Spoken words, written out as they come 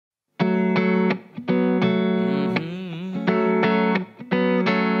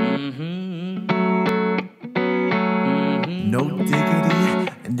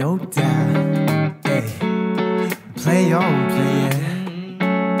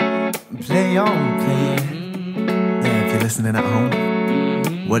play on, play it. Yeah, if you're listening at home,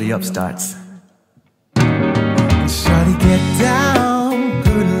 we're the Upstarts. Shawty, get down,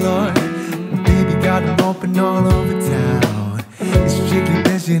 good Lord. Baby got them open all over town. It's strictly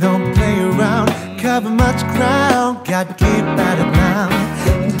this, you don't play around. Cover much ground, got to keep out of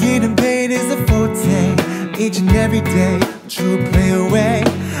bounds. Getting paid is a forte, each and every day, true play away.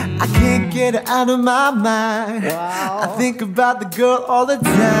 I can't get her out of my mind. I think about the girl all the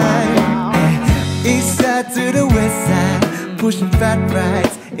time. East side to the west side, pushing fat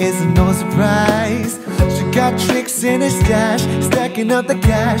rides is no surprise. She got tricks in her stash, stacking up the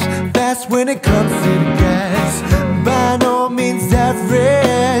cash fast when it comes to the gas. By no means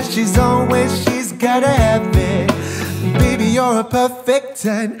average, she's gotta have it. Baby, you're a perfect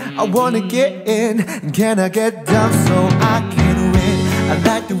 10. I wanna get in, can I get down so I can win? I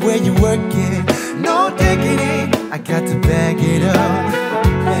like the way you work it, no diggity, I got to bag it up.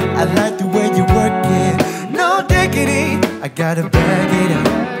 I like the way you work it, no diggity, I gotta bag it up.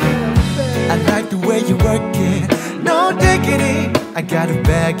 I like the way you work it, no diggity, I gotta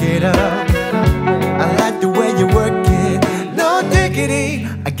bag it up. I like the way you work it, no diggity,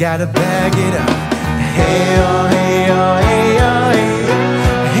 I gotta bag it up. Hey oh, hey oh, hey oh, hey oh,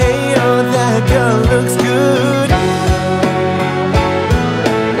 hey oh, that girl looks good.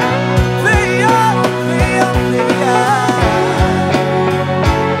 Play on, play on, play on.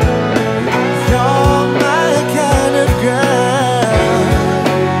 You're my kind of girl.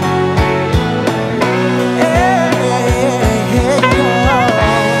 Hey, hey, hey,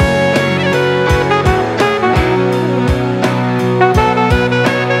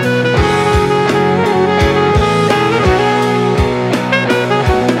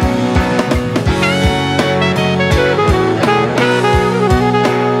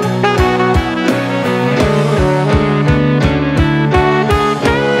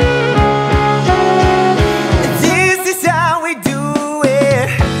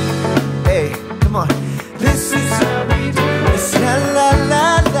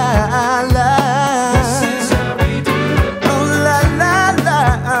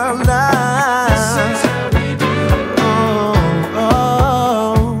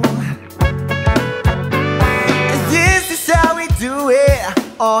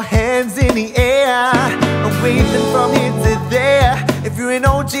 all hands in the air, I'm waving from here to there. If you're an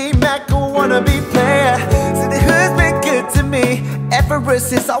OG Mac or wannabe player, so the hood's been good to me ever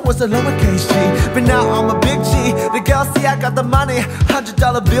since I was a lowercase G. But now I'm a big G. The girls see I got the money,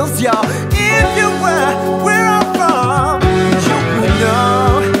 $100 bills, y'all. If you were where I'm from, you would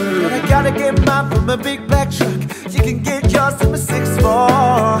know that I gotta get mine from a big black truck. You can get yours from a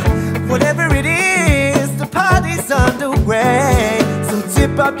 6'4". Whatever it is, the party's underway. So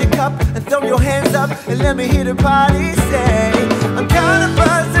tip up your cup and throw your hands up and let me hear the party say, I'm kinda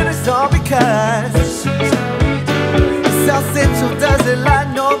buzzed and it's all because South Central does it like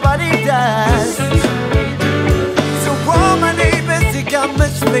nobody does. So all my neighbors, they got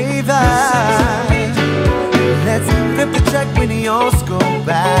much flavor. Let's flip the track when the old school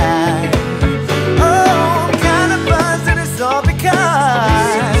back. Oh, I'm kinda buzzed and it's all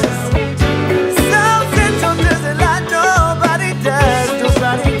because South Central does it like nobody does.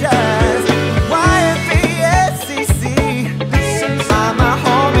 Nobody does. YFASCC are my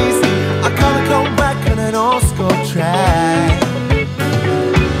homies. I gotta come back on an old school track.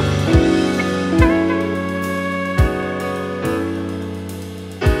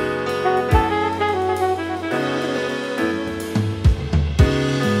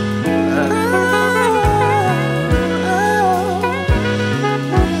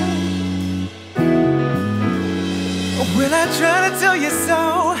 Well, I try to tell you so,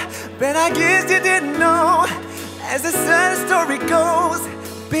 but I guess you didn't know. As the sad story goes,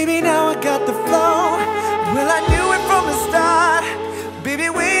 baby, now I got the flow. Well, I knew it from the start, baby,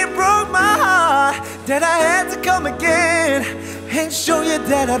 when you broke my heart, that I had to come again and show you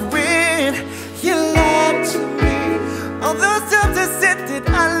that I'd win. You lied to me, all those times I said that